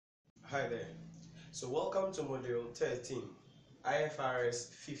Hi there. So welcome to module 13, IFRS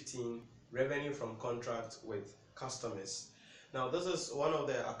 15 Revenue from Contract with Customers. Now this is one of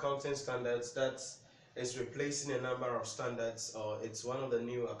the accounting standards that is replacing a number of standards, or it's one of the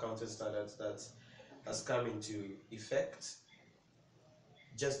new accounting standards that has come into effect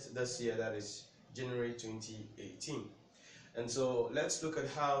just this year, that is January 2018. And so let's look at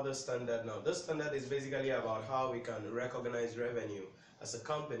how this standard is basically about how we can recognize revenue as a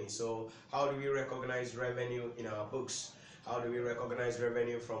company. So how do we recognize revenue in our books? How do we recognize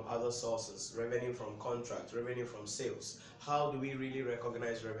revenue from other sources, revenue from contracts, revenue from sales? How do we really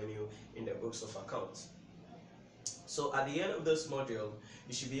recognize revenue in the books of accounts? So at the end of this module,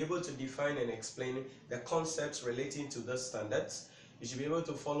 you should be able to define and explain the concepts relating to the standards. You should be able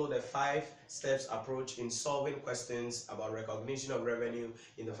to follow the 5 steps approach in solving questions about recognition of revenue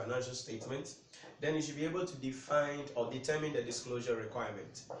in the financial statement. Then you should be able to define or determine the disclosure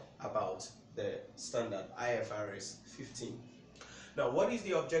requirement about the standard IFRS 15. Now, what is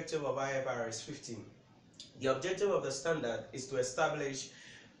the objective of IFRS 15? The objective of the standard is to establish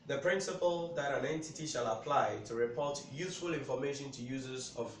the principle that an entity shall apply to report useful information to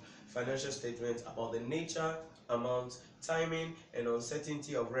users of financial statements about the nature, amount, timing, and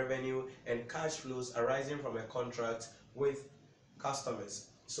uncertainty of revenue and cash flows arising from a contract with customers.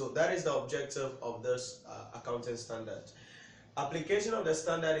 So that is the objective of this accounting standard. Application of the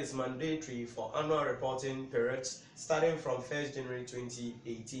standard is mandatory for annual reporting periods starting from 1st January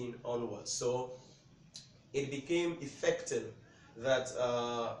 2018 onwards. So it became effective that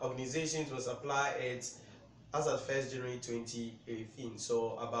organizations must apply it as of 1st January 2018.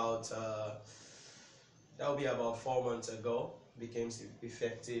 So about that will be about 4 months ago, became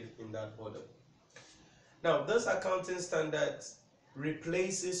effective in that order. Now, this accounting standard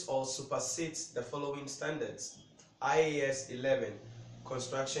replaces or supersedes the following standards: IAS 11,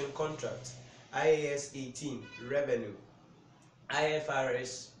 construction contract; IAS 18, revenue;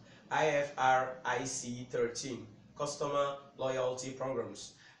 IFRIC 13, customer loyalty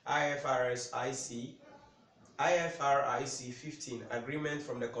programs; IFRIC 15, agreement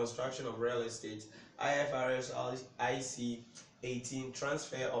from the construction of real estate; IFRIC 18,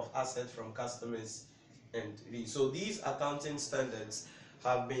 transfer of assets from customers. And so these accounting standards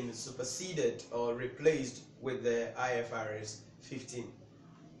have been superseded or replaced with the IFRS 15.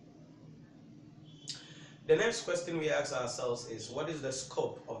 The next question we ask ourselves is, what is the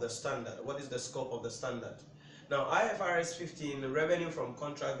scope of the standard? What is the scope of the standard? Now, IFRS 15, revenue from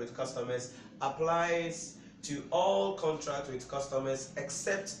contract with customers, applies to all contracts with customers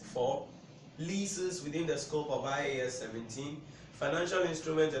except for leases within the scope of IAS 17, financial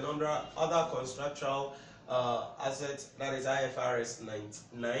instruments and other contractual assets, that is IFRS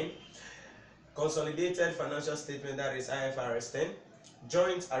 9, consolidated financial statement, that is IFRS 10,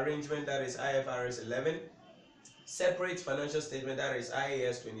 joint arrangement, that is IFRS 11, separate financial statement, that is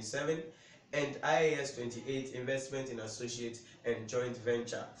IAS 27, and IAS 28, investment in associate and joint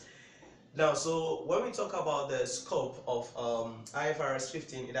venture. Now, so when we talk about the scope of IFRS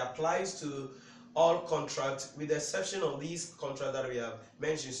 15, it applies to all contracts with the exception of these contracts that we have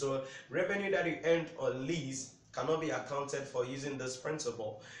mentioned. So revenue that you earned on lease cannot be accounted for using this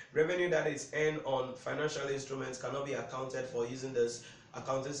principle. Revenue that is earned on financial instruments cannot be accounted for using this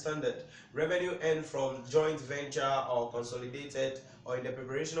accounting standard. Revenue earned from joint venture or consolidated or in the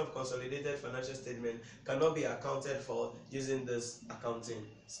preparation of consolidated financial statement cannot be accounted for using this accounting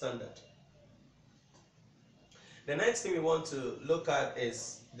standard. The next thing we want to look at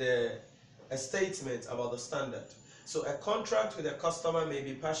is a statement about the standard. So a contract with a customer may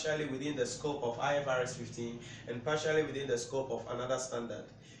be partially within the scope of IFRS 15 and partially within the scope of another standard.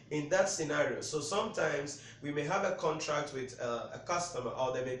 In that scenario, so sometimes we may have a contract with a customer,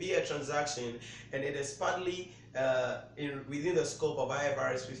 or there may be a transaction and it is partly within the scope of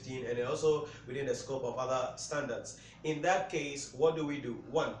IFRS 15 and also within the scope of other standards. In that case, what do we do?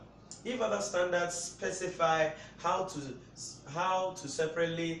 One, if other standards specify how to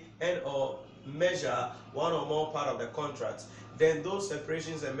separately and or measure one or more part of the contract, then those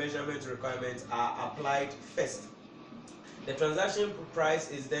separations and measurement requirements are applied first. The transaction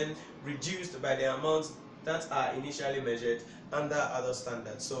price is then reduced by the amounts that are initially measured under other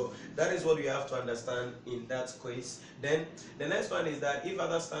standards. So that is what we have to understand in that case. Then the next one is that if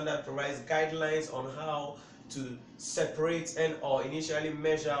other standard provides guidelines on how to separate and or initially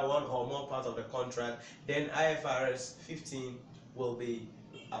measure one or more part of the contract, then IFRS 15 will be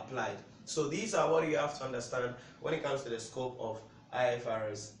applied. So these are what you have to understand when it comes to the scope of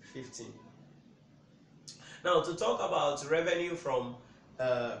IFRS 15. Now, to talk about revenue from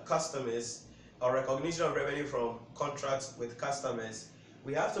customers or recognition of revenue from contracts with customers,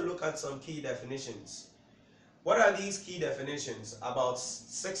 we have to look at some key definitions. What are these key definitions? About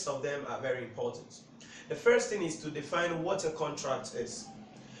 6 of them are very important. The first thing is to define what a contract is.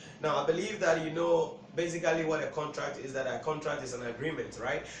 Now, I believe that you know basically what a contract is, that a contract is an agreement,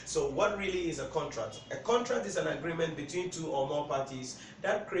 right? So what really is a contract? A contract is an agreement between 2 or more parties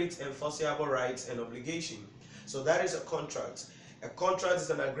that creates enforceable rights and obligations. So that is a contract. A contract is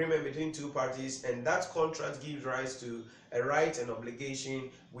an agreement between 2 parties, and that contract gives rise to a right and obligation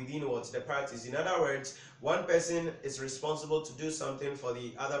within what the parties. In other words, one person is responsible to do something for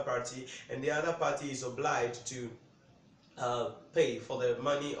the other party, and the other party is obliged to pay for the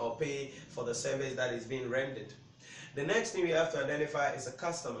money or pay for the service that is being rendered. The next thing we have to identify is a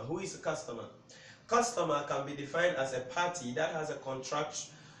customer. Who is a customer? Customer can be defined as a party that has a contract,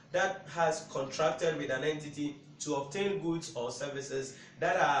 that has contracted with an entity to obtain goods or services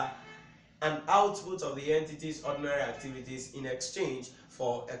that are an output of the entity's ordinary activities in exchange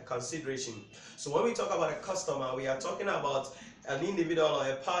for a consideration. So when we talk about a customer, we are talking about an individual or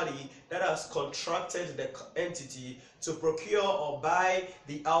a party that has contracted the entity to procure or buy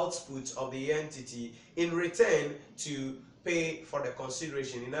the output of the entity in return to pay for the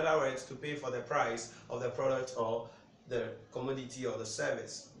consideration. In other words, to pay for the price of the product or the commodity or the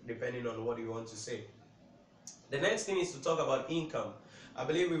service, depending on what you want to say. The next thing is to talk about income. I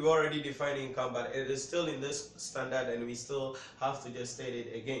believe we've already defined income, but it is still in this standard and we still have to just state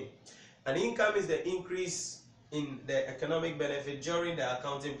it again. An income is the increase in the economic benefit during the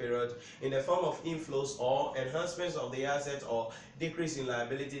accounting period in the form of inflows or enhancements of the asset or decrease in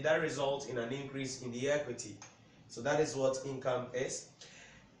liability that results in an increase in the equity. So that is what income is.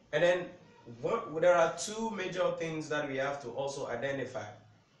 And then there are 2 major things that we have to also identify.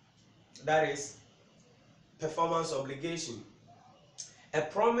 That is performance obligation. A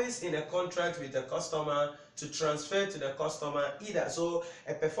promise in a contract with a customer to transfer to the customer either. So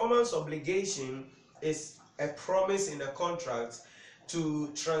a performance obligation is a promise in a contract to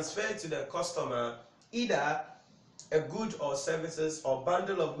transfer to the customer either a good or services or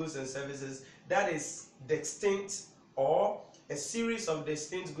bundle of goods and services that is distinct, or a series of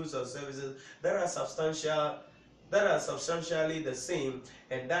distinct goods or services that are substantially the same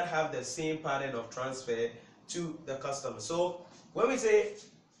and that have the same pattern of transfer to the customer. So when we say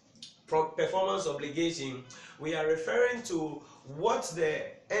performance obligation, we are referring to what the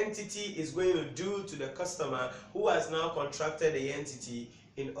entity is going to do to the customer who has now contracted the entity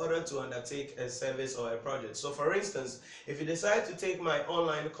in order to undertake a service or a project. So for instance, if you decide to take my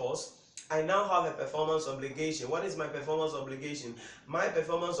online course, I now have a performance obligation. What is my performance obligation? My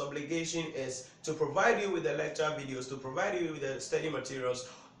performance obligation is to provide you with the lecture videos, to provide you with the study materials,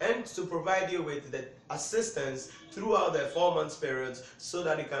 and to provide you with the assistance throughout the 4 months period so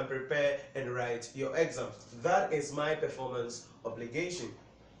that you can prepare and write your exam. That is my performance obligation.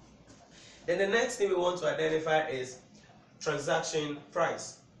 Then the next thing we want to identify is transaction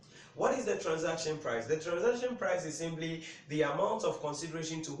price. What is the transaction price? The transaction price is simply the amount of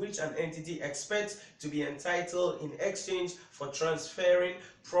consideration to which an entity expects to be entitled in exchange for transferring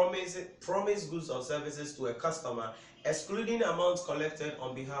promised goods or services to a customer, excluding amounts collected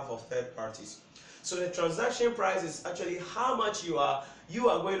on behalf of third parties. So the transaction price is actually how much you are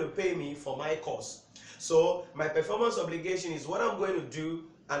going to pay me for my course. So my performance obligation is what I'm going to do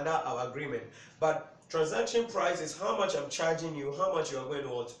under our agreement. But transaction price is how much I'm charging you, how much you are going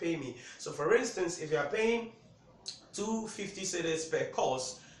to pay me. So for instance, if you are paying 250 cedis per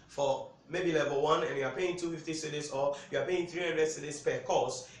course for maybe level 1, and you are paying 250 cedis, or you are paying 300 cedis per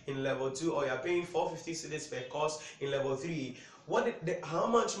course in level 2, or you are paying 450 cedis per course in level 3, how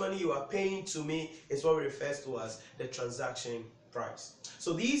much money you are paying to me is what refers to as the transaction price.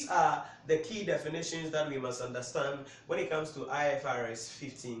 So these are the key definitions that we must understand when it comes to IFRS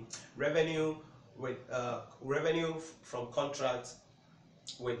 15 revenue with revenue from contracts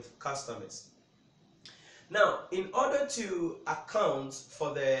with customers. Now, in order to account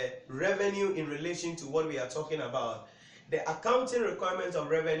for the revenue in relation to what we are talking about, the accounting requirement of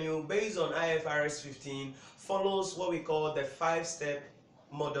revenue based on IFRS 15 follows what we call the 5-step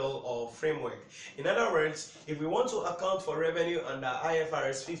model or framework. In other words, if we want to account for revenue under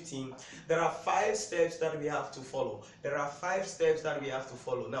IFRS 15, there are 5 steps that we have to follow.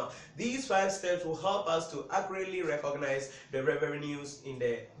 Now, these 5 steps will help us to accurately recognize the revenues in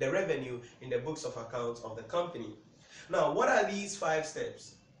the revenue in the books of accounts of the company. Now, what are these 5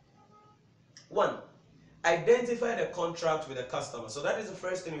 steps? 1. Identify the contract with the customer. So that is the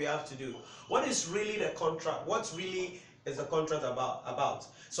first thing we have to do. What is really the contract? What really is the contract about?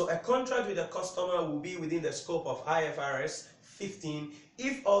 So a contract with a customer will be within the scope of IFRS 15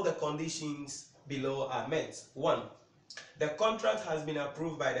 if all the conditions below are met. 1. The contract has been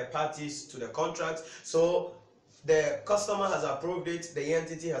approved by the parties to the contract. So the customer has approved it, the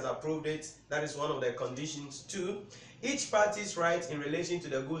entity has approved it. That is one of the conditions. 2, each party's right in relation to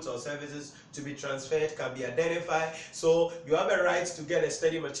the goods or services to be transferred can be identified. So you have a right to get the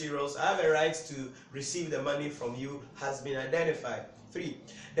study materials, I have a right to receive the money from you, has been identified. 3,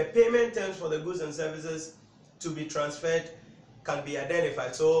 the payment terms for the goods and services to be transferred can be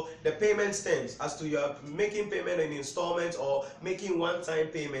identified. So the payment terms as to your making payment in installments or making one-time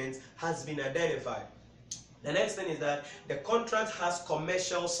payments has been identified. The next thing is that the contract has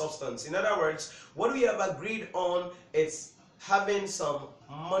commercial substance. In other words, what we have agreed on is having some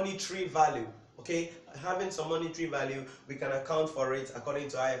monetary value. Okay, having some monetary value, we can account for it according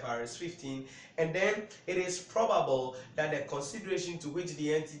to IFRS 15, and then it is probable that the consideration to which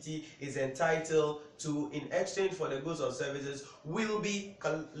the entity is entitled to in exchange for the goods or services will be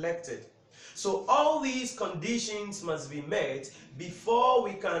collected. So all these conditions must be met before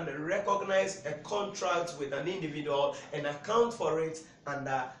we can recognize a contract with an individual and account for it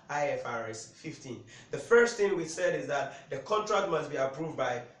under IFRS 15. The first thing we said is that the contract must be approved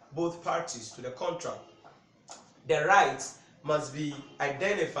by both parties to the contract. The rights must be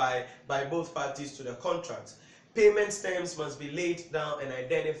identified by both parties to the contract. Payment terms must be laid down and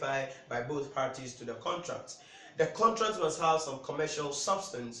identified by both parties to the contract. The contract must have some commercial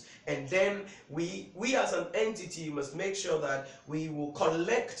substance, and then we as an entity must make sure that we will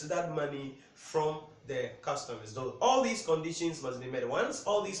collect that money from the customers. So all these conditions must be met. Once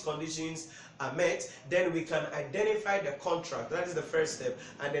all these conditions are met, then we can identify the contract. That is the first step,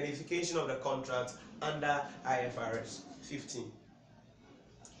 identification of the contract under IFRS 15.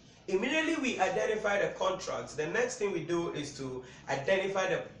 Immediately we identify the contract, the next thing we do is to identify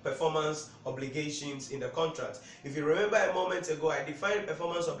the performance obligations in the contract. If you remember a moment ago, I defined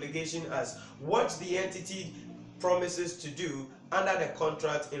performance obligation as what the entity promises to do under the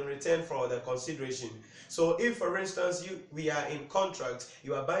contract in return for the consideration. So if, for instance, we are in contract,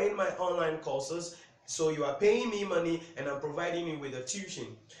 you are buying my online courses, so you are paying me money and I'm providing you with a tuition.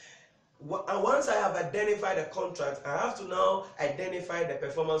 And once I have identified the contract, I have to now identify the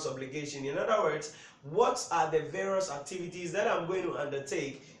performance obligation. In other words, what are the various activities that I'm going to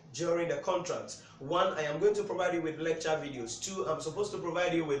undertake during the contract? 1, I am going to provide you with lecture videos. 2, I'm supposed to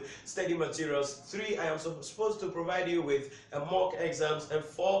provide you with study materials. 3, I am supposed to provide you with mock exams. And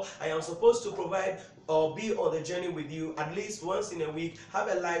 4, I am supposed to provide or be on the journey with you at least once in a week, have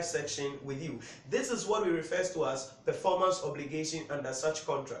a live section with you. This is what we refer to as performance obligation under such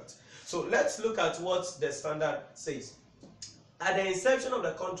contract. So let's look at what the standard says. At the inception of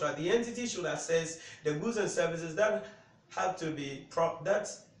the contract, the entity should assess the goods and services that have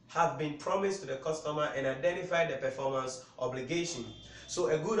been promised to the customer and identify the performance obligation. So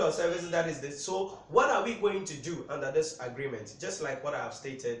a good or service, that is this. So what are we going to do under this agreement? Just like what I have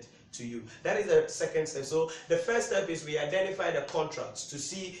stated to you. That is the second step. So the first step is we identify the contract to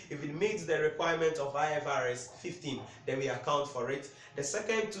see if it meets the requirement of IFRS 15. Then we account for it. The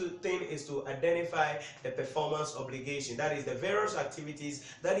second thing is to identify the performance obligation. That is the various activities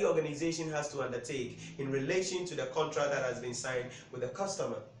that the organization has to undertake in relation to the contract that has been signed with the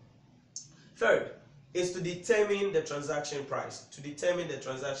customer. Third is to determine the transaction price. The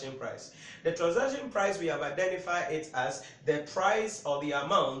transaction price, we have identified it as the price or the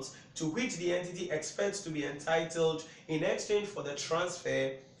amount to which the entity expects to be entitled in exchange for the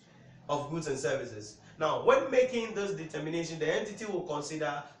transfer of goods and services. Now, when making this determination, the entity will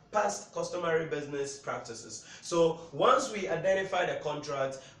consider past customary business practices. So once we identify the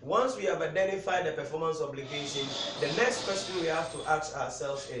contract, once we have identified the performance obligation, the next question we have to ask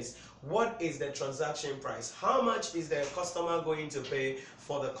ourselves is, what is the transaction price? How much is the customer going to pay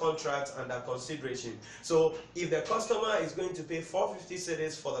for the contract under consideration? So if the customer is going to pay 450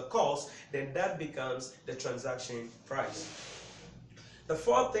 cedis for the course, then that becomes the transaction price. The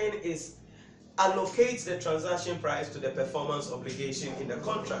fourth thing is allocate the transaction price to the performance obligation in the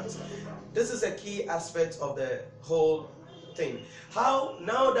contract. This is a key aspect of the whole thing.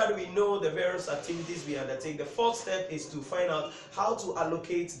 Now that we know the various activities we undertake, the fourth step is to find out how to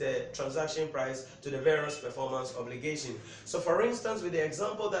allocate the transaction price to the various performance obligation. So for instance, with the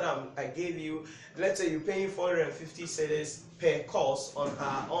example that I gave you, let's say you're paying 450 cedis per course on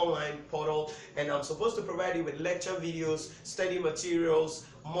our online portal, and I'm supposed to provide you with lecture videos, study materials,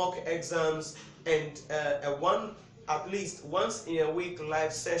 mock exams, and at least once in a week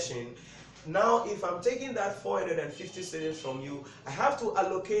live session. Now, if I'm taking that 450 cedis from you, I have to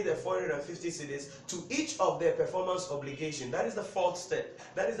allocate the 450 cedis to each of their performance obligation. That is the fourth step.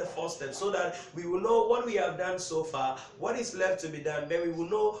 So that we will know what we have done so far, what is left to be done. Then we will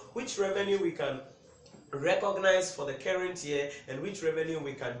know which revenue we can recognize for the current year and which revenue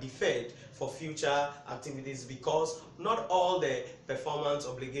we can defer for future activities, because not all the performance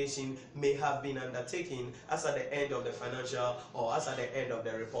obligation may have been undertaken as at the end of the financial or as at the end of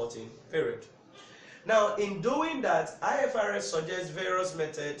the reporting period. Now, in doing that, IFRS suggests various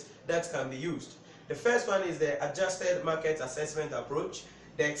methods that can be used. The first one is the adjusted market assessment approach,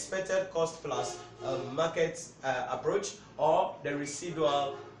 the expected cost plus market approach, or the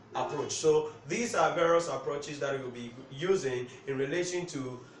residual approach. So these are various approaches that we will be using in relation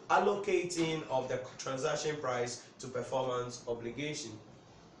to allocating of the transaction price to performance obligation.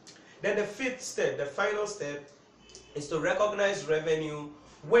 Then the fifth step, the final step, is to recognize revenue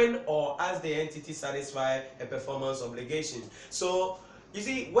when or as the entity satisfies a performance obligation. So you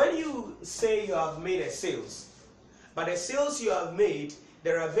see, when you say you have made a sales, but the sales you have made,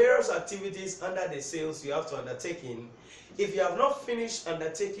 there are various activities under the sales you have to undertake in. If you have not finished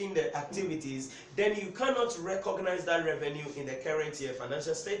undertaking the activities, then you cannot recognize that revenue in the current year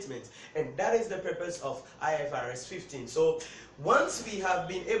financial statement. And that is the purpose of IFRS 15. So once we have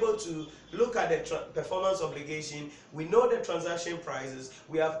been able to look at the performance obligation, we know the transaction prices,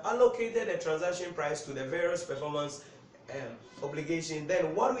 we have allocated the transaction price to the various performance obligation,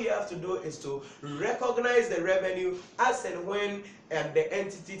 then what we have to do is to recognize the revenue as and when the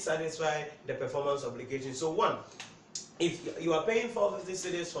entity satisfy the performance obligation. So one, if you are paying 450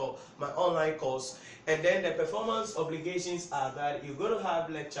 cedis for my online course, and then the performance obligations are that you're going to have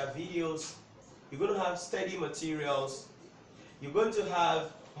lecture videos, you're going to have study materials, you're going to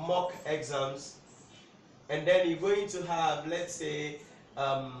have mock exams, and then you're going to have, let's say,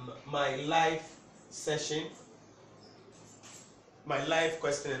 my live session, my live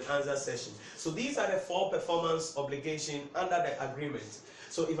question and answer session. So these are the 4 performance obligations under the agreement.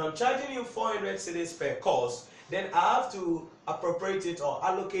 So if I'm charging you 400 cedis per course, then I have to appropriate it or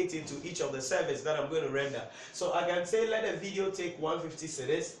allocate it to each of the service that I'm going to render. So I can say let a video take 150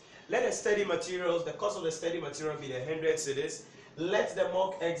 cedis, let the study materials, the cost of the study material be the 100 cedis, let the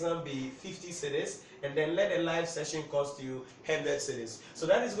mock exam be 50 cedis, and then let the live session cost you 100 cedis. So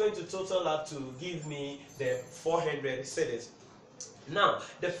that is going to total up to give me the 400 cedis. Now,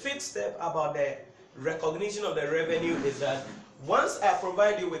 the fifth step about the recognition of the revenue is that once I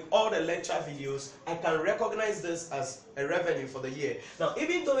provide you with all the lecture videos, I can recognize this as a revenue for the year. Now,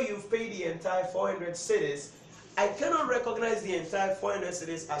 even though you've paid the entire 400 cedis, I cannot recognize the entire 400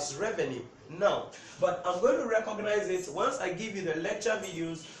 cedis as revenue now. But I'm going to recognize it once I give you the lecture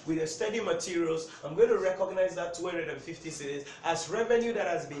videos with the study materials. I'm going to recognize that 250 cedis as revenue that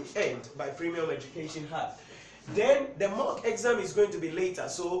has been earned by Premium Education Hub. Then the mock exam is going to be later,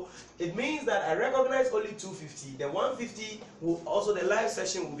 so it means that I recognize only 250. The 150 will also, the live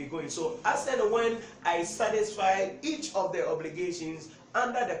session will be going. So as and when I satisfy each of the obligations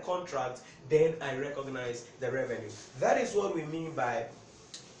under the contract, then I recognize the revenue. That is what we mean by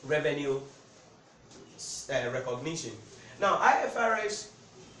revenue recognition. Now IFRS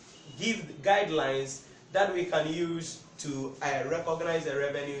give guidelines that we can use to recognize the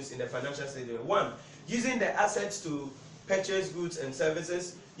revenues in the financial statement. One, using the assets to purchase goods and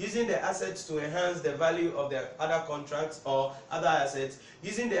services, using the assets to enhance the value of the other contracts or other assets,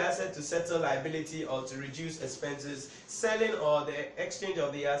 using the asset to settle liability or to reduce expenses, selling or the exchange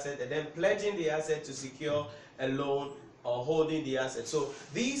of the asset, and then pledging the asset to secure a loan or holding the asset. So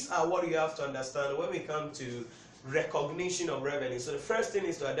these are what you have to understand when we come to recognition of revenue. So the first thing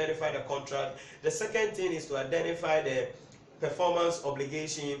is to identify the contract. The second thing is to identify the performance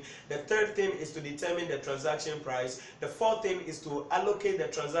obligation. The third thing is to determine the transaction price. The fourth thing is to allocate the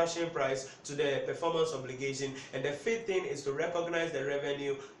transaction price to the performance obligation. And the fifth thing is to recognize the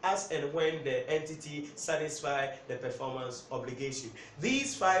revenue as and when the entity satisfies the performance obligation.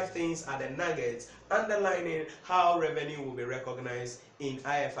 These 5 things are the nuggets underlining how revenue will be recognized in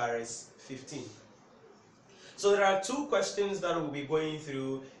IFRS 15. So there are 2 questions that we'll be going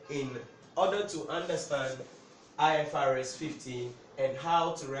through in order to understand IFRS 15 and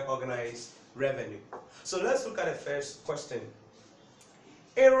how to recognize revenue. So let's look at the first question.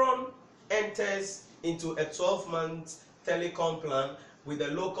 Aaron enters into a 12-month telecom plan with the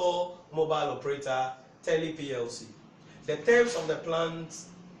local mobile operator Tele PLC. The terms of the plan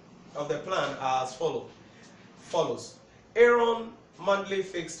are as follows. Aaron monthly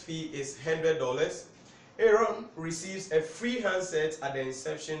fixed fee is $100. Aaron receives a free handset at the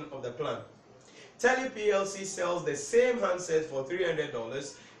inception of the plan. Tele PLC sells the same handset for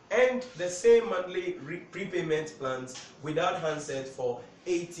 $300 and the same monthly prepayment plans without handset for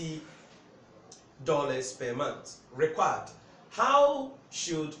 $80 per month required. How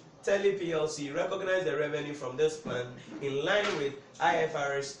should Tele PLC recognize the revenue from this plan in line with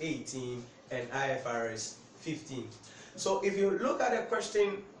IFRS 18 and IFRS 15. So if you look at the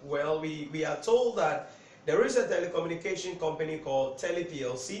question, well, we are told that there is a telecommunication company called Tele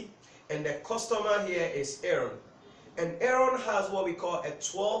PLC, and the customer here is Aaron. And Aaron has what we call a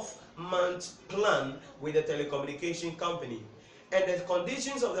 12-month plan with the telecommunication company. And the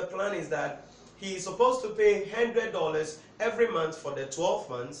conditions of the plan is that he is supposed to pay $100 every month for the 12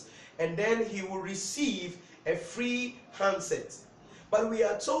 months, and then he will receive a free handset. But we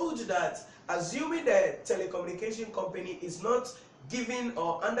are told that assuming the telecommunication company is not giving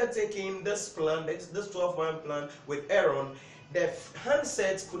or undertaking this plan, this 12-month plan with Aaron, the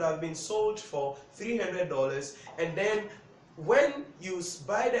handset could have been sold for $300, and then when you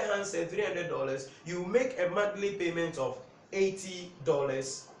buy the handset $300, you make a monthly payment of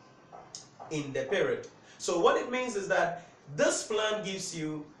 $80 in the period. So what it means is that this plan gives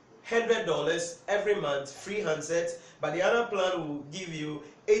you $100 every month free handset, but the other plan will give you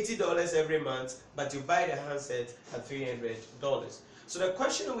 $80 every month, but you buy the handset at $300. So the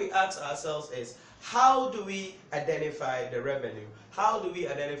question we ask ourselves is, how do we identify the revenue? How do we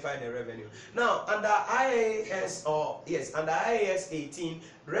identify the revenue? Now, under IAS 18,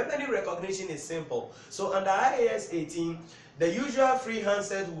 revenue recognition is simple. So under IAS 18, the usual free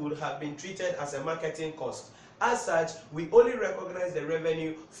handset would have been treated as a marketing cost. As such, we only recognize the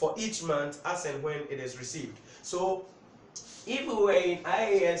revenue for each month as and when it is received. So if we were in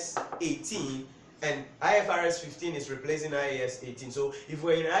IAS 18 and IFRS 15 is replacing IAS 18, so if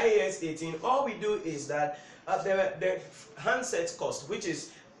we're in IAS 18, all we do is that the handset cost, which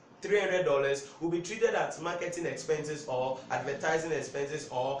is $300, will be treated as marketing expenses or advertising expenses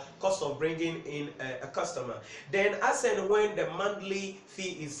or cost of bringing in a customer. Then as and when the monthly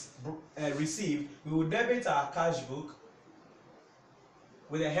fee is received, we will debit our cash book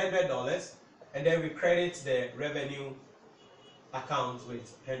with $100, and then we credit the revenue account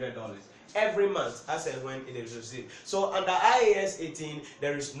with $100 every month as and when it is received. So under IAS 18,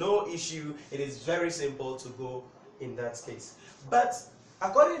 there is no issue. It is very simple to go in that case. But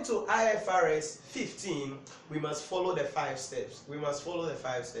according to IFRS 15, we must follow the 5 steps. We must follow the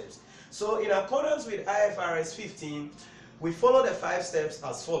 5 steps. So in accordance with IFRS 15, we follow the 5 steps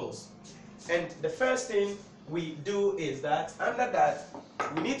as follows. And the first thing we do is that under that,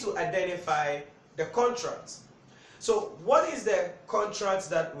 we need to identify the contract. So what is the contract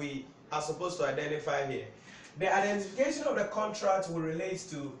that we are supposed to identify here? The identification of the contract will relate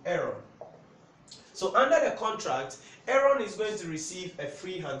to Aaron. So under the contract, Aaron is going to receive a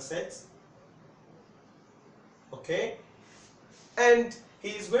free handset, okay, and he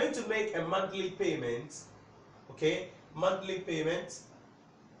is going to make a monthly payment, okay, monthly payment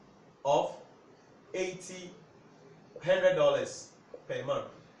of $100 per month.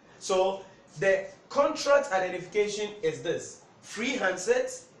 So the contract identification is this: free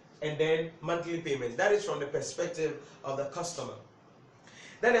handsets and then monthly payment. That is from the perspective of the customer.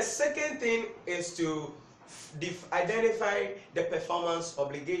 Then the second thing is to identify the performance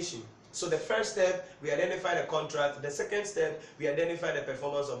obligation. So the first step, we identify the contract. The second step, we identify the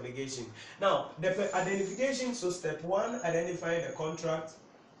performance obligation. Now, the identification, so step 1, identify the contract.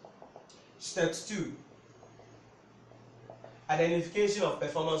 Step 2, identification of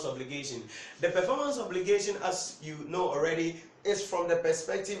performance obligation. The performance obligation, as you know already, is from the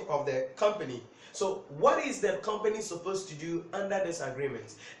perspective of the company. So what is the company supposed to do under this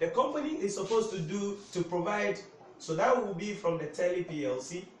agreement? The company is supposed to provide, so that will be from the Tele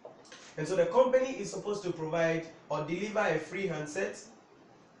PLC. And so the company is supposed to provide or deliver a free handset.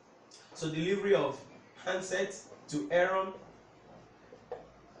 So delivery of handsets to Aaron.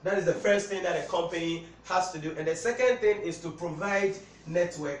 That is the first thing that a company has to do. And the second thing is to provide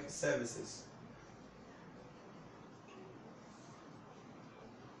network services.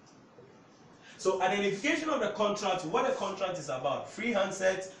 So identification of the contract, what the contract is about: free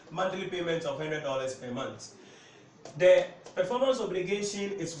handset, monthly payment of $100 per month. The performance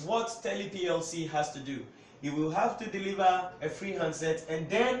obligation is what Tele PLC has to do. You will have to deliver a free handset, and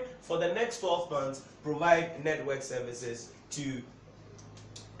then for the next 12 months provide network services to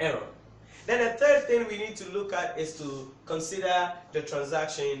Aaron. Then the third thing we need to look at is to consider the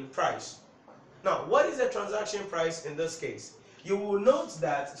transaction price. Now, what is the transaction price in this case? You will note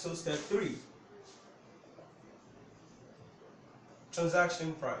that, so step 3,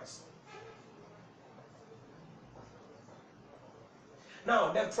 transaction price.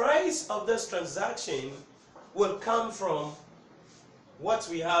 Now, the price of this transaction will come from what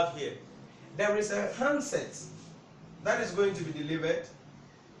we have here. There is a handset that is going to be delivered,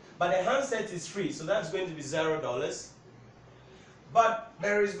 but the handset is free, so that's going to be $0. But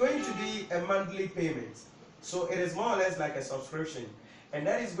there is going to be a monthly payment, so it is more or less like a subscription. and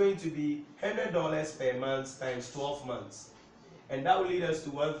that is going to be $100 per month times 12 months, and that will lead us to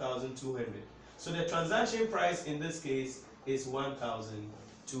 1,200. So the transaction price in this case is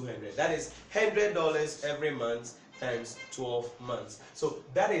 1,200. That is $100 every month times 12 months. So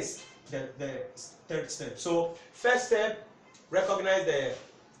that is the third step. So first step, recognize the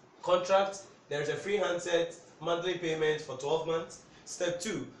contract. There is a free handset, monthly payment for 12 months. Step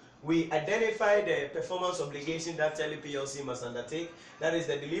 2, we identify the performance obligation that Tele PLC must undertake. That is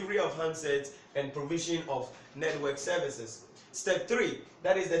the delivery of handsets and provision of network services. Step 3,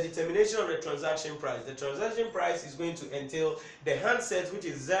 that is the determination of the transaction price. The transaction price is going to entail the handsets, which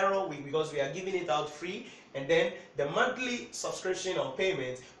is zero because we are giving it out free, and then the monthly subscription or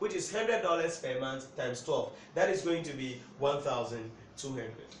payment, which is $100 per month times 12. That is going to be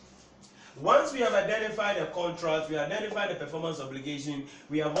 1,200. Once we have identified the contract, we identified the performance obligation,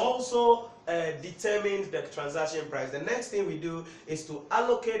 we have also determined the transaction price. The next thing we do is to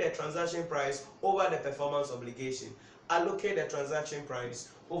allocate the transaction price over the performance obligation. Allocate the transaction price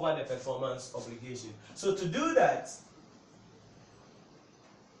over the performance obligation. So to do that,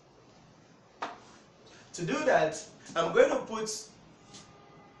 I'm going to put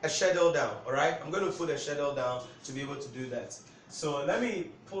a schedule down, all right? I'm going to put a schedule down to be able to do that. So let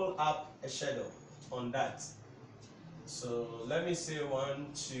me pull up a schedule on that. So let me say 1,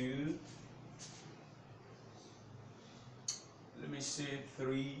 2, let me say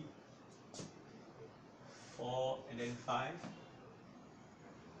 3, 4, and then 5.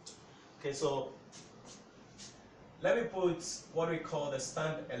 Okay, so let me put what we call the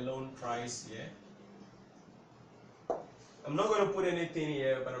stand-alone price here. I'm not going to put anything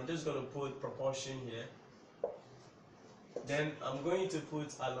here, but I'm just going to put proportion here. Then I'm going to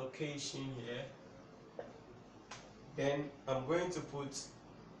put allocation here. Then I'm going to put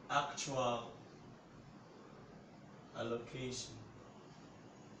actual allocation.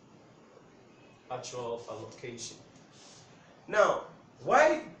 Actual allocation. Now,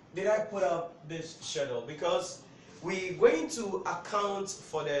 why did I put up this schedule? Because we're going to account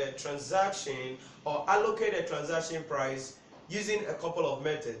for the transaction or allocate the transaction price using a couple of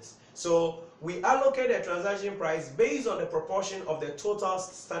methods. So we allocate the transaction price based on the proportion of the total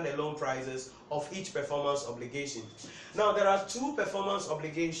standalone prices of each performance obligation. Now there are two performance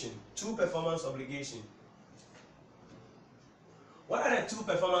obligations. What are the two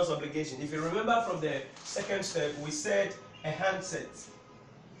performance obligations? If you remember from the second step, we said a handset,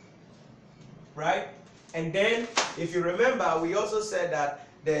 right? And then if you remember, we also said that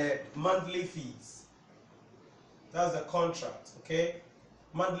the monthly fees. That's the contract, okay?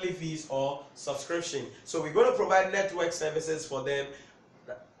 Monthly fees or subscription. So we're going to provide network services for them,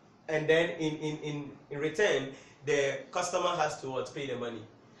 and then in return, the customer has to pay the money.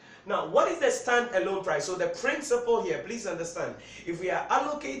 Now, what is the stand-alone price? So the principle here, please understand, if we are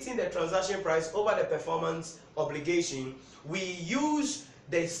allocating the transaction price over the performance obligation, we use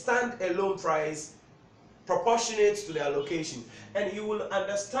the stand-alone price proportionate to the allocation. And you will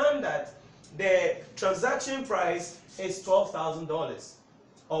understand that the transaction price is $12,000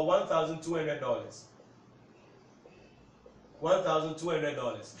 or $1,200.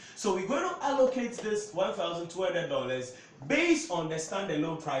 $1,200. So we're going to allocate this $1,200 based on the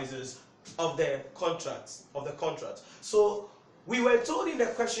standalone prices of the contract. So we were told in the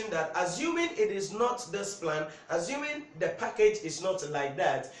question that assuming it is not this plan, assuming the package is not like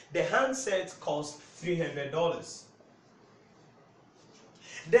that, the handset costs $300.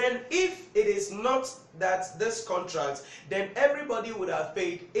 Then if it is not that this contract, then everybody would have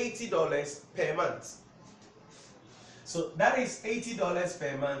paid $80 per month. So that is $80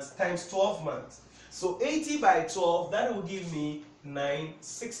 per month times 12 months. So 80 by 12, that will give me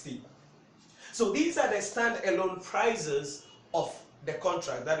 $960. So these are the stand-alone prices of the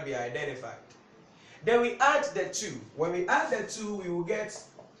contract that we identified. Then we add the two. When we add the two, we will get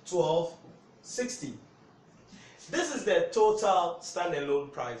 $1260. This is the total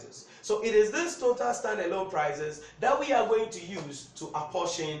standalone prices. So it is this total standalone prices that we are going to use to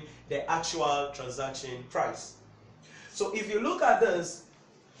apportion the actual transaction price. So if you look at this,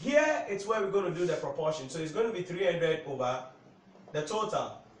 here it's where we're going to do the proportion. So it's going to be 300 over the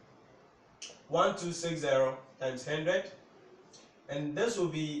total. 1260 times 100. And this will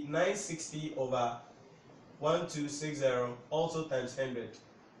be 960 over 1260 also times 100.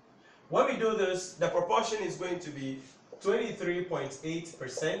 When we do this, the proportion is going to be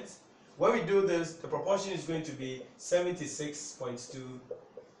 23.8%. When we do this, the proportion is going to be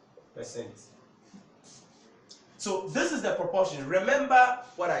 76.2%. So this is the proportion. Remember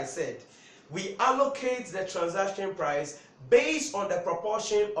what I said. We allocate the transaction price based on the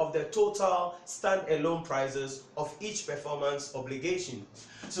proportion of the total standalone prices of each performance obligation.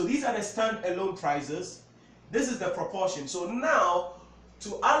 So these are the standalone prices. This is the proportion. So now,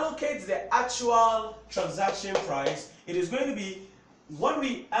 to allocate the actual transaction price, it is going to be, what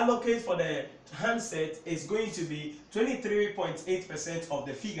we allocate for the handset is going to be 23.8% of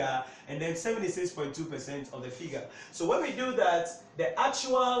the figure and then 76.2% of the figure. So when we do that, the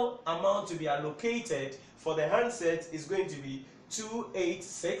actual amount to be allocated for the handset is going to be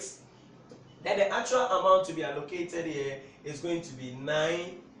 286. Then the actual amount to be allocated here is going to be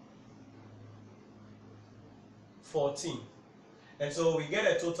 914. And so we get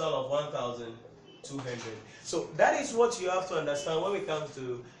a total of 1,200. So that is what you have to understand when it comes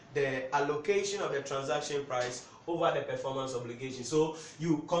to the allocation of the transaction price over the performance obligation. So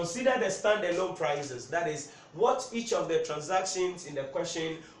you consider the standalone prices, that is what each of the transactions in the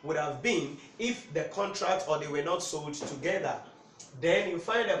question would have been if the contract or they were not sold together. Then you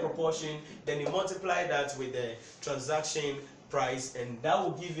find a proportion, then you multiply that with the transaction price, and that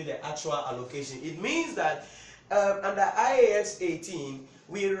will give you the actual allocation. It means that under IAS 18,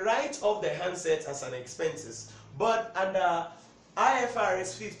 we write off the handset as an expenses, but under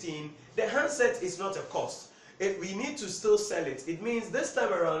IFRS 15, the handset is not a cost. We need to still sell it. It means this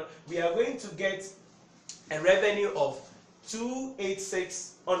time around, we are going to get a revenue of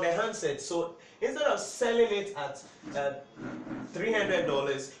 286 on the handset. So instead of selling it at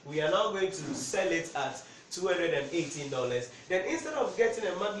 $300, we are now going to sell it at $218. Then instead of getting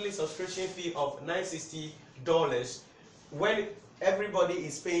a monthly subscription fee of $960, when everybody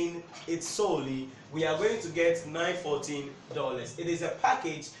is paying it solely, we are going to get $914. It is a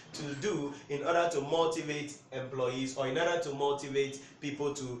package to do in order to motivate employees or in order to motivate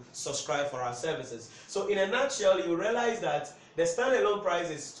people to subscribe for our services. So in a nutshell, you realize that the standalone price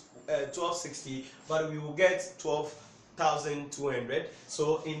is $1,260, but we will get $12,200.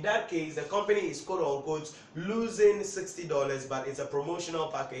 So in that case, the company is quote unquote losing $60, but it's a promotional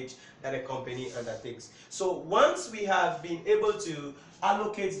package that the company undertakes. So once we have been able to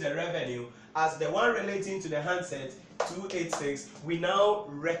allocate the revenue as the one relating to the handset 286, we now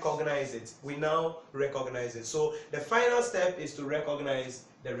recognize it. So the final step is to recognize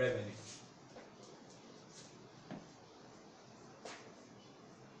the revenue.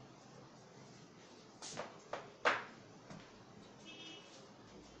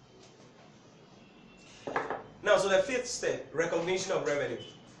 Now, so the fifth step, recognition of revenue.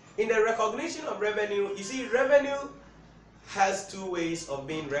 In the recognition of revenue, you see, revenue has two ways of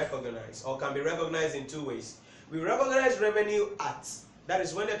being recognized, or can be recognized in two ways. We recognize revenue at, that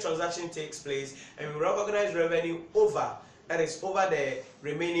is when the transaction takes place, and we recognize revenue over, that is over the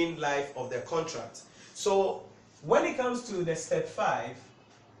remaining life of the contract. So when it comes to the step 5,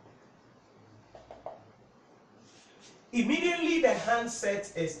 immediately the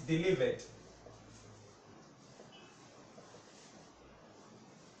handset is delivered.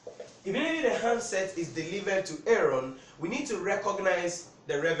 Immediately the handset is delivered to Aaron, we need to recognize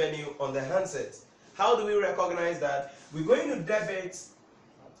the revenue on the handset. How do we recognize that? We're going to debit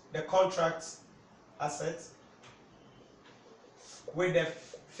the contract asset with the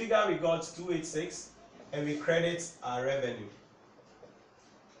figure we got 286, and we credit our revenue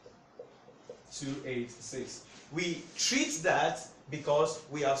 286. We treat that because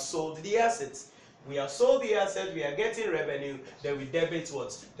we have sold the asset. We have sold the asset, we are getting revenue, then we debit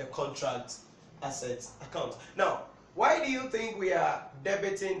what? The contract asset account. Now, why do you think we are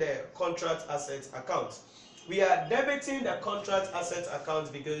debiting the contract asset account? We are debiting the contract asset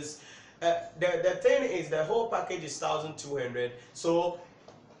account because the thing is, the whole package is 1,200, so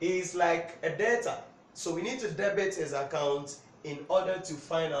it's like a debtor. So we need to debit his account in order to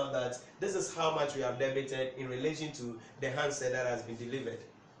find out that this is how much we have debited in relation to the handset that has been delivered.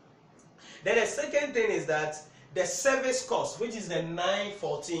 Then the second thing is that the service cost, which is the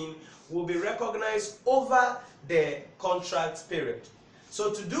 914, will be recognized over the contract period.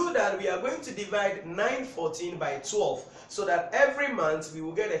 So to do that, we are going to divide 914 by 12, so that every month we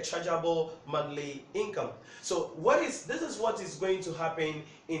will get a chargeable monthly income. So this is what is going to happen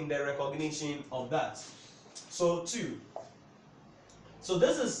in the recognition of that. So 2. So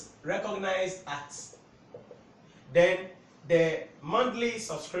this is recognized at. Then the monthly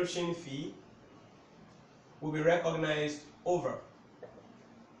subscription fee will be recognized over.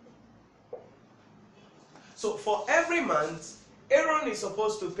 So for every month, Aaron is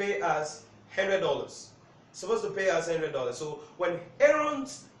supposed to pay us $100. So when Aaron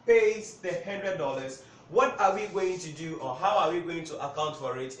pays the $100, what are we going to do, or how are we going to account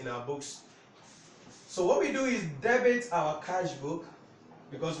for it in our books? So what we do is debit our cash book,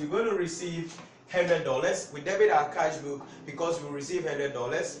 because we're going to receive $100. We debit our cash book because we receive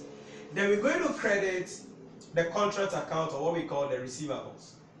 $100. Then we're going to credit the contract account, or what we call the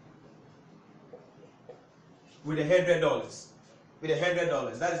receivables, with $100. With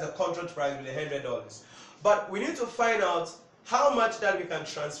 $100. That is the contract price with $100. But we need to find out how much that we can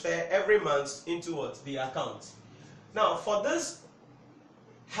transfer every month into what? The account. Now, for this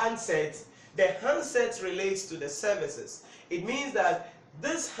handset, the handset relates to the services. It means that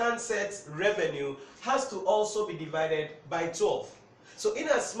this handset revenue has to also be divided by 12. So in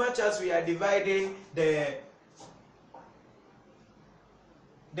as much as we are dividing the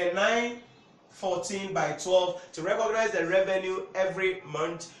 914 by 12 to recognize the revenue every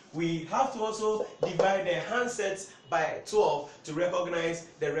month, we have to also divide the handsets by 12 to recognize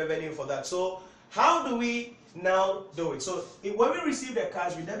the revenue for that. So how do we now do it? So when we receive the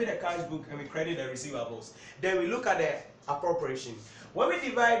cash, we debit the cash book and we credit the receivables. Then we look at the appropriation. When we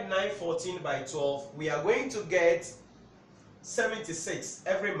divide 914 by 12, we are going to get 76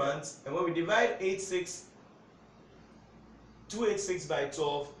 every month. And when we divide 286 by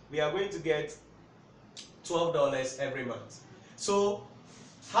 12, we are going to get $12 every month. So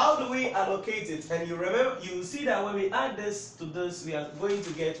how do we allocate it? And you remember, you see that when we add this to this, we are going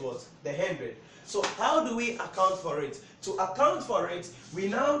to get what? The 100. So how do we account for it? To account for it, we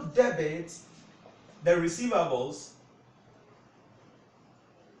now debit the receivables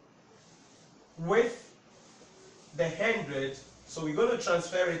with the 100. So we're going to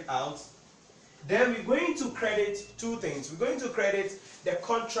transfer it out. Then we're going to credit two things. We're going to credit the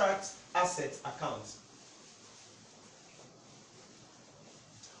contract asset account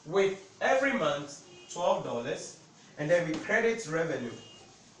with every month $12, and then we credit revenue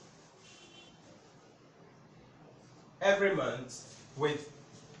every month with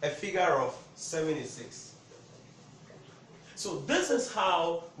a figure of 76. So this is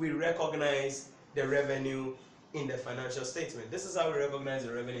how we recognize the revenue in the financial statement. This is how we recognize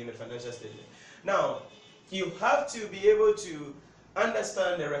the revenue in the financial statement. Now, you have to be able to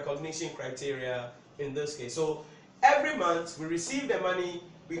understand the recognition criteria in this case. So every month we receive the money,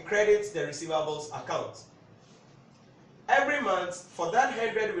 we credit the receivables account. Every month, for that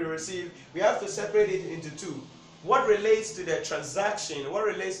 100 we receive, we have to separate it into two. What relates to the transaction, what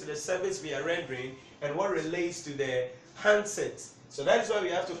relates to the service we are rendering, and what relates to the handset. So that is why we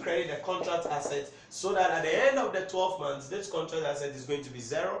have to credit the contract asset, so that at the end of the 12 months, this contract asset is going to be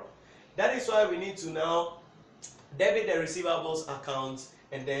zero. That is why we need to now debit the receivables account,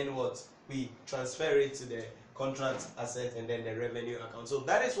 and then what? We transfer it to the contract asset and then the revenue account. So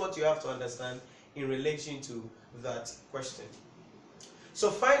that is what you have to understand in relation to that question. So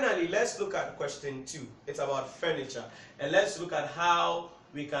finally, let's look at question 2. It's about furniture, and let's look at how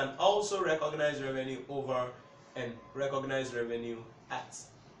we can also recognize revenue over and recognize revenue at.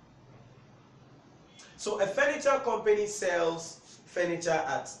 So a furniture company sells furniture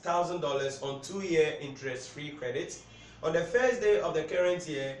at $1,000 on 2-year interest-free credit. On the first day of the current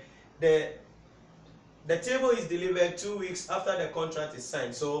year, the table is delivered 2 weeks after the contract is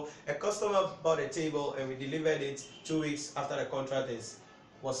signed. So a customer bought a table and we delivered it 2 weeks after the contract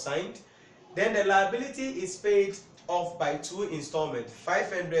was signed. Then the liability is paid off by 2 installments,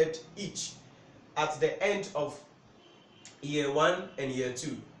 $500 each, at the end of year 1 and year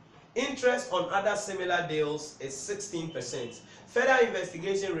 2. Interest on other similar deals is 16%. Further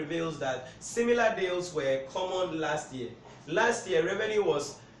investigation reveals that similar deals were common last year. Last year, revenue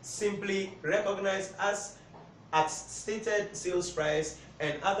was simply recognized as at stated sales price,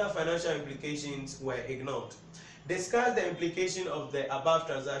 and other financial implications were ignored. Discuss the implication of the above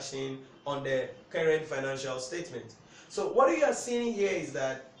transaction on the current financial statement. So what we are seeing here is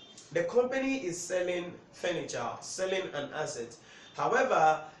that the company is selling furniture, selling an asset.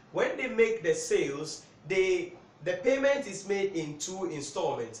 However, when they make the sales, the payment is made in 2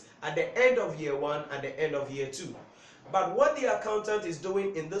 installments, at the end of year 1 and the end of year 2. But what the accountant is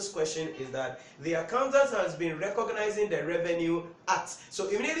doing in this question is that the accountant has been recognizing the revenue at. So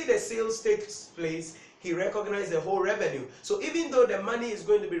immediately the sales takes place, he recognizes the whole revenue. So even though the money is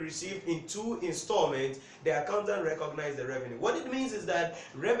going to be received in 2 installments, the accountant recognizes the revenue. What it means is that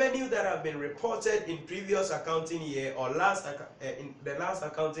revenue that have been reported in previous accounting year or in the last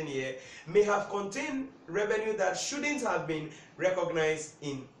accounting year may have contained revenue that shouldn't have been recognized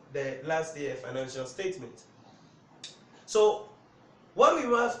in the last year financial statement. So what we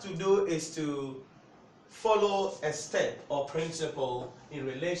have to do is to follow a step or principle in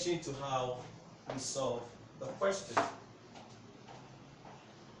relation to how we solve the question.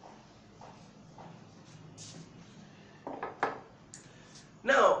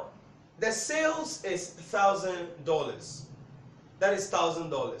 Now, the sales is $1,000. That is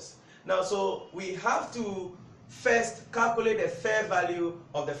 $1,000. Now, so we have to first calculate the fair value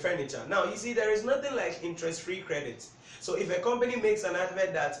of the furniture. Now, you see, there is nothing like interest-free credit. So if a company makes an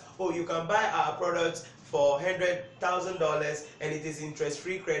advert that, oh, you can buy our product for $100,000 and it is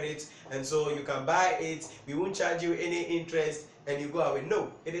interest-free credit, and so you can buy it, we won't charge you any interest, and you go away.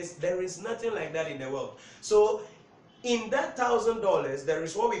 No, there is nothing like that in the world. So in that $1,000, there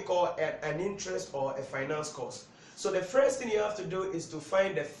is what we call an interest or a finance cost. So the first thing you have to do is to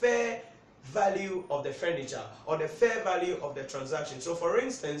find the fair value of the furniture or the fair value of the transaction. So for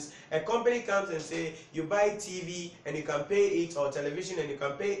instance, a company comes and say you buy TV and you can pay it, or television and you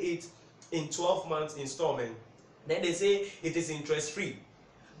can pay it in 12 months installment. Then they say it is interest free.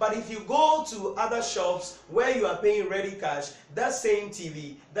 But if you go to other shops where you are paying ready cash, that same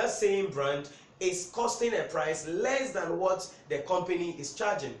TV, that same brand is costing a price less than what the company is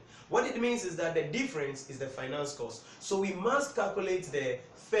charging. What it means is that the difference is the finance cost. So we must calculate the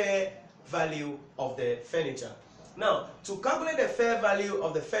fair value of the furniture. Now, to calculate the fair value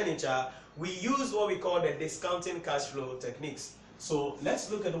of the furniture, we use what we call the discounting cash flow techniques. So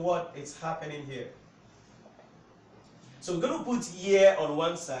let's look at what is happening here. So we're going to put year on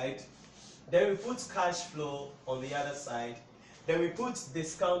one side, then we put cash flow on the other side, then we put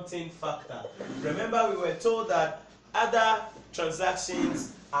discounting factor. Remember, we were told that other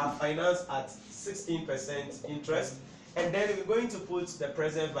transactions are financed at 16% interest, and then we're going to put the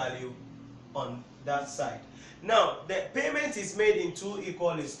present value on that side. Now, the payment is made in 2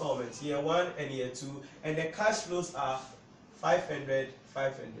 equal installments, year 1 and year 2, and the cash flows are 500,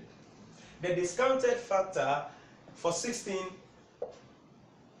 500. The discounted factor for 16%,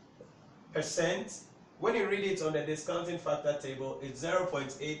 when you read it on the discounting factor table, it's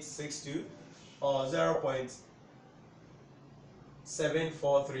 0.862 or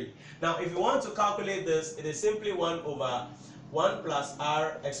 0.743. Now, if you want to calculate this, it is simply 1 over 1 plus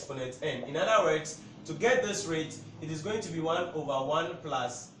r exponent n. In other words, to get this rate, it is going to be 1 over 1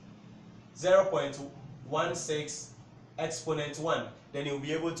 plus 0.16 exponent 1. Then you'll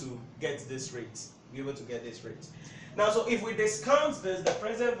be able to get this rate. Now, so if we discount this, the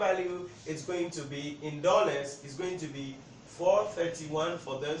present value is going to be, in dollars, is going to be 431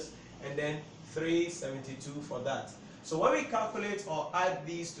 for this, and then 372 for that. So when we calculate or add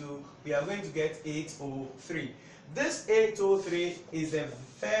these two, we are going to get 803. This 803 is the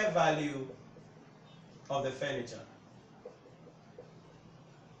fair value of the furniture.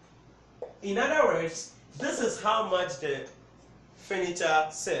 In other words, this is how much the furniture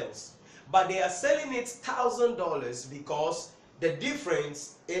sells. But they are selling it $1,000 because the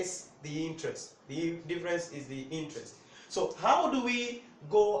difference is the interest. The difference is the interest. So how do we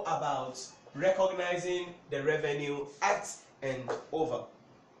go about recognizing the revenue at and over?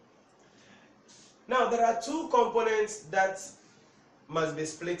 Now, there are two components that must be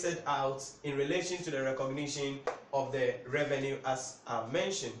splitted out in relation to the recognition of the revenue, as I've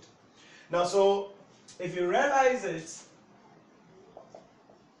mentioned. Now, so if you realize it,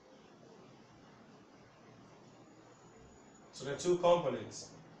 so the two components.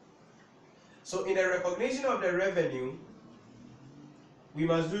 So in the recognition of the revenue, we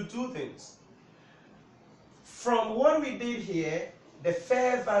must do two things. From what we did here, the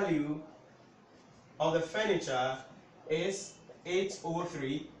fair value of the furniture is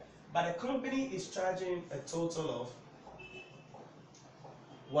 803, but the company is charging a total of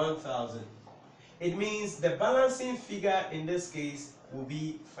 1,000. It means the balancing figure in this case will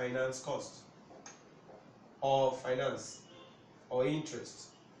be finance cost, or finance, or interest,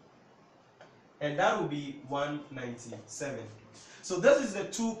 and that will be 197. So this is the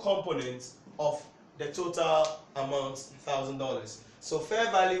two components of the total amount, $1,000. So fair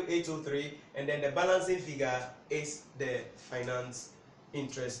value 803, and then the balancing figure is the finance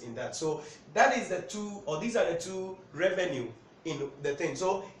interest in that. So that is the two, or these are the two revenue in the thing.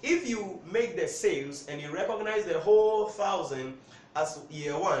 So if you make the sales and you recognize the whole 1,000 as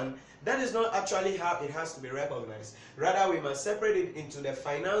year 1, that is not actually how it has to be recognized. Rather, we must separate it into the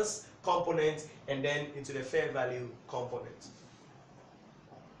finance component and then into the fair value component.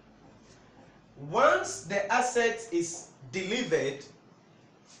 Once the asset is delivered,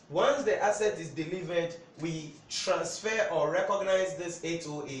 we transfer or recognize this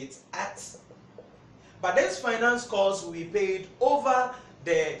 808 at, but this finance cost will be paid over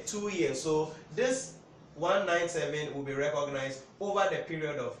the 2 years. So this 197 will be recognized over the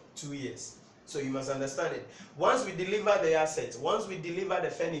period of 2 years. So you must understand it. Once we deliver the assets, once we deliver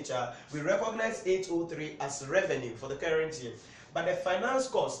the furniture, we recognize 803 as revenue for the current year. But the finance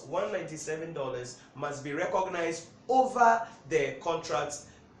cost, $197, must be recognized over the contract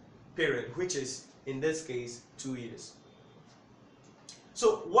period, which is, in this case, 2 years.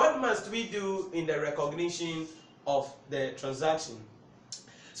 So what must we do in the recognition of the transaction?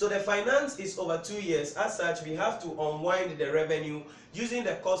 So the finance is over 2 years. As such, we have to unwind the revenue using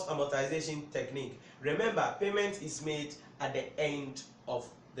the cost amortization technique. Remember, payment is made at the end of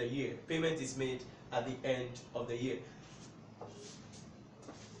the year. Payment is made at the end of the year.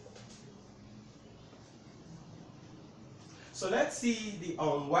 So let's see the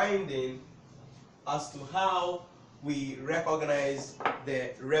unwinding as to how we recognize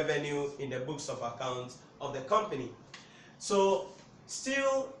the revenue in the books of accounts of the company. So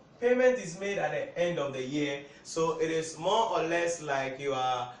still, payment is made at the end of the year, so it is more or less like you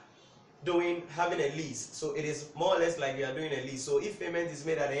are having a lease. So it is more or less like you are doing a lease. So if payment is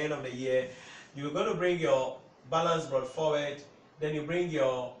made at the end of the year, you're going to bring your balance brought forward, then you bring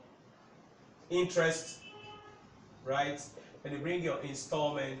your interest, right? Then you bring your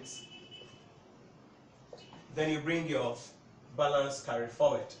installments, then you bring your balance carry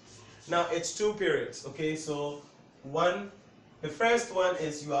forward. Now it's 2 periods, okay? So the first one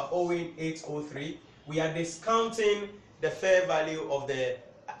is you are owing 803. We are discounting the fair value of the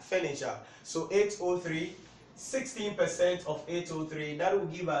furniture. So 803, 16% of 803, that will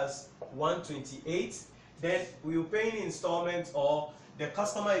give us 128. Then we will pay in installments, or the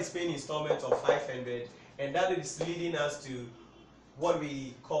customer is paying installments of 500, and that is leading us to what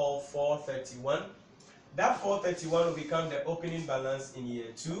we call 431. That 431 will become the opening balance in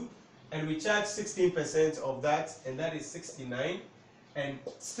year 2, and we charge 16% of that, and that is 69, and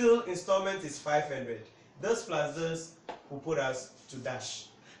still installment is 500. This plus this will put us to dash.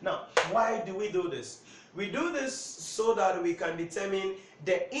 Now, why do we do this? We do this so that we can determine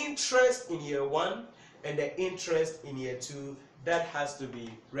the interest in year 1 and the interest in year 2 that has to be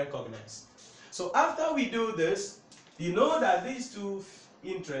recognized. So after we do this, you know that these two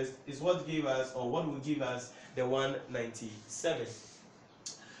interest is what give us, or what will give us, the 197.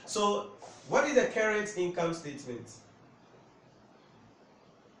 So what is the current income statement?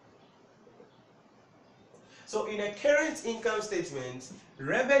 So in a current income statement,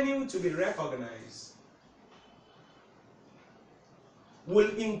 revenue to be recognized will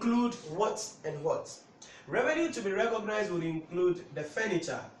include what and what? Revenue to be recognized will include the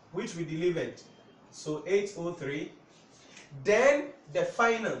furniture which we delivered, so 803, then the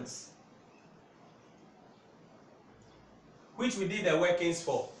finance which we did the workings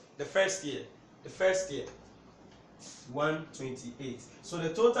for the first year, 128. So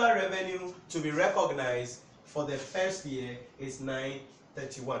the total revenue to be recognized for the first year is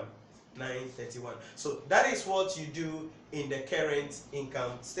 931. So that is what you do in the current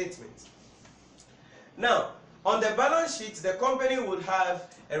income statement. Now, on the balance sheet, the company would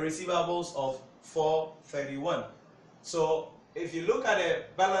have a receivables of 431. So if you look at the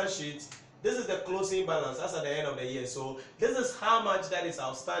balance sheet, this is the closing balance as at the end of the year. So this is how much that is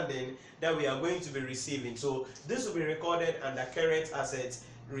outstanding that we are going to be receiving. So this will be recorded under current assets,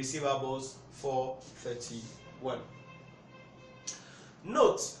 receivables 431.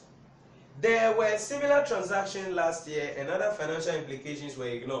 Note, there were similar transactions last year and other financial implications were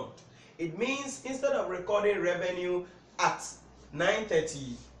ignored. It means instead of recording revenue at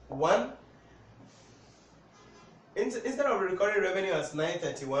 931, instead of recording revenue as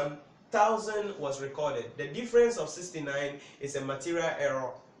 931,000 was recorded. The difference of 69 is a material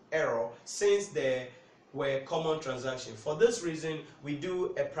error since there were common transactions. For this reason, we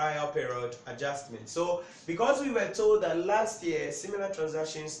do a prior period adjustment. So because we were told that last year similar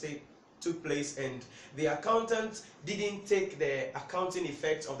transactions took place and the accountant didn't take the accounting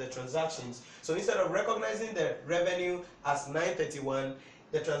effects of the transactions, so instead of recognizing the revenue as 931,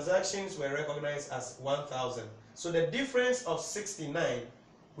 the transactions were recognized as 1,000. So the difference of 69,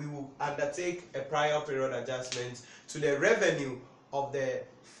 we will undertake a prior period adjustment to the revenue of the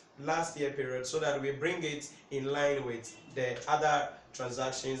last year period so that we bring it in line with the other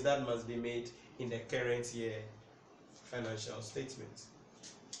transactions that must be made in the current year financial statement.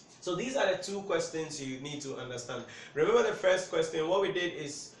 So these are the 2 questions you need to understand. Remember the first question, what we did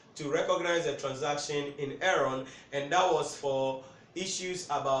is to recognize a transaction in Aaron, and that was for issues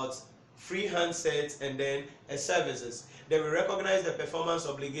about free handsets and then services. Then we recognize the performance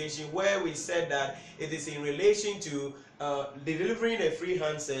obligation where we said that it is in relation to delivering a free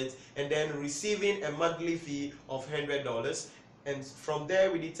handset and then receiving a monthly fee of $100. And from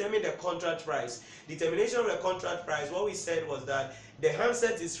there we determine the contract price. Determination of the contract price, what we said was that the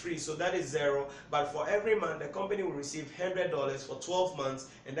handset is free, so that is 0, but for every month the company will receive $100 for 12 months,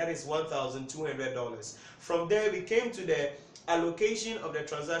 and that is $1,200. From there we came to the allocation of the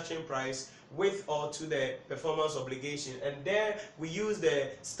transaction price, with or to the performance obligation, and there we use the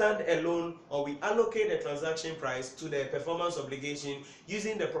stand-alone, or we allocate the transaction price to the performance obligation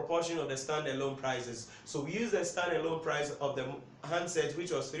using the proportion of the stand-alone prices. So we use the stand-alone price of the handset,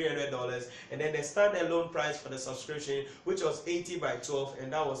 which was $300, and then the stand-alone price for the subscription, which was 80 by 12,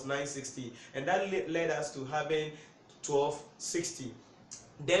 and that was $960, and that led us to having $1260.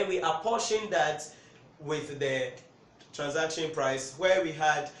 Then we apportioned that with the transaction price, where we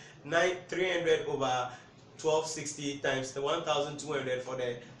had 300 over 1260 times the 1200 for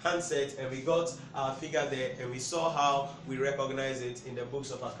the handset, and we got our figure there, and we saw how we recognize it in the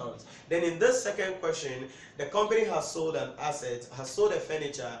books of accounts. Then in this second question, the company has sold an asset, has sold a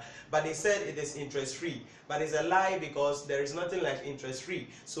furniture, but they said it is interest free, but it's a lie, because there is nothing like interest free.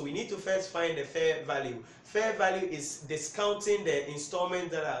 So we need to first find the fair value. Fair value is discounting the installments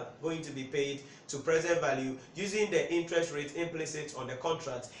that are going to be paid to present value using the interest rate implicit on the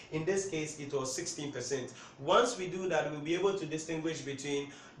contract. In this case, it was 16%. Once we do that, we'll be able to distinguish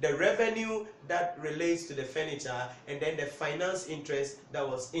between the revenue that relates to the furniture and then the finance interest that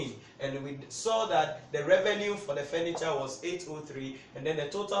was in. And we saw that the revenue for the furniture was 803, and then the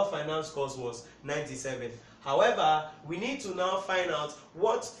total finance cost was 97. However, we need to now find out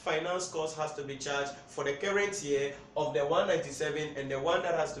what finance cost has to be charged for the current year of the 197 and the one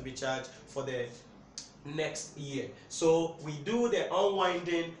that has to be charged for the next year. So we do the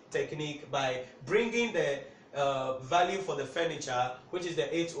unwinding technique by bringing the value for the furniture, which is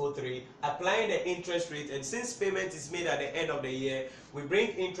the 803, applying the interest rate, and since payment is made at the end of the year, we bring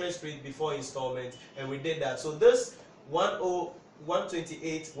interest rate before installment, and we did that. So this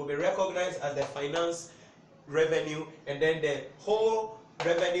 128 will be recognized as the finance revenue, and then the whole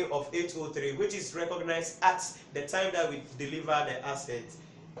revenue of 803, which is recognized at the time that we deliver the asset,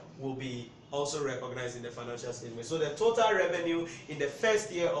 will be also recognized in the financial statement. So the total revenue in the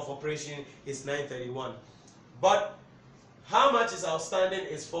first year of operation is 931. But how much is outstanding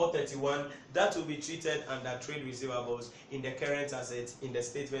is 431. That will be treated under trade receivables in the current assets in the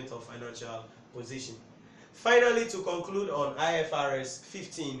statement of financial position. Finally, to conclude on IFRS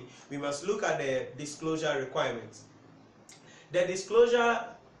 15, we must look at the disclosure requirements. The disclosure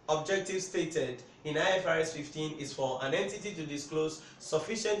objective stated in IFRS 15 is for an entity to disclose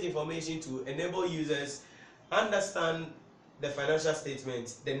sufficient information to enable users understand the financial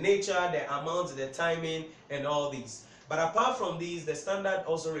statements, the nature, the amount, the timing, and all these. But apart from these, the standard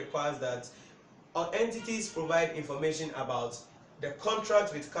also requires that entities provide information about the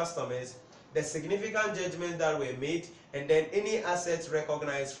contract with customers, the significant judgments that were made, and then any assets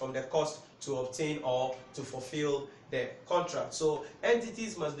recognized from the cost to obtain or to fulfill the contract. So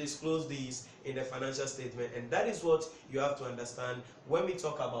entities must disclose these in the financial statement, and that is what you have to understand when we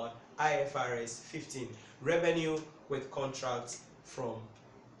talk about IFRS 15, revenue with contracts from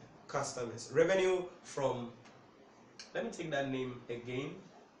customers. Revenue from, let me take that name again.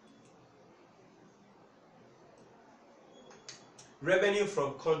 Revenue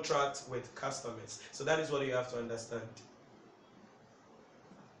from contracts with customers. So that is what you have to understand.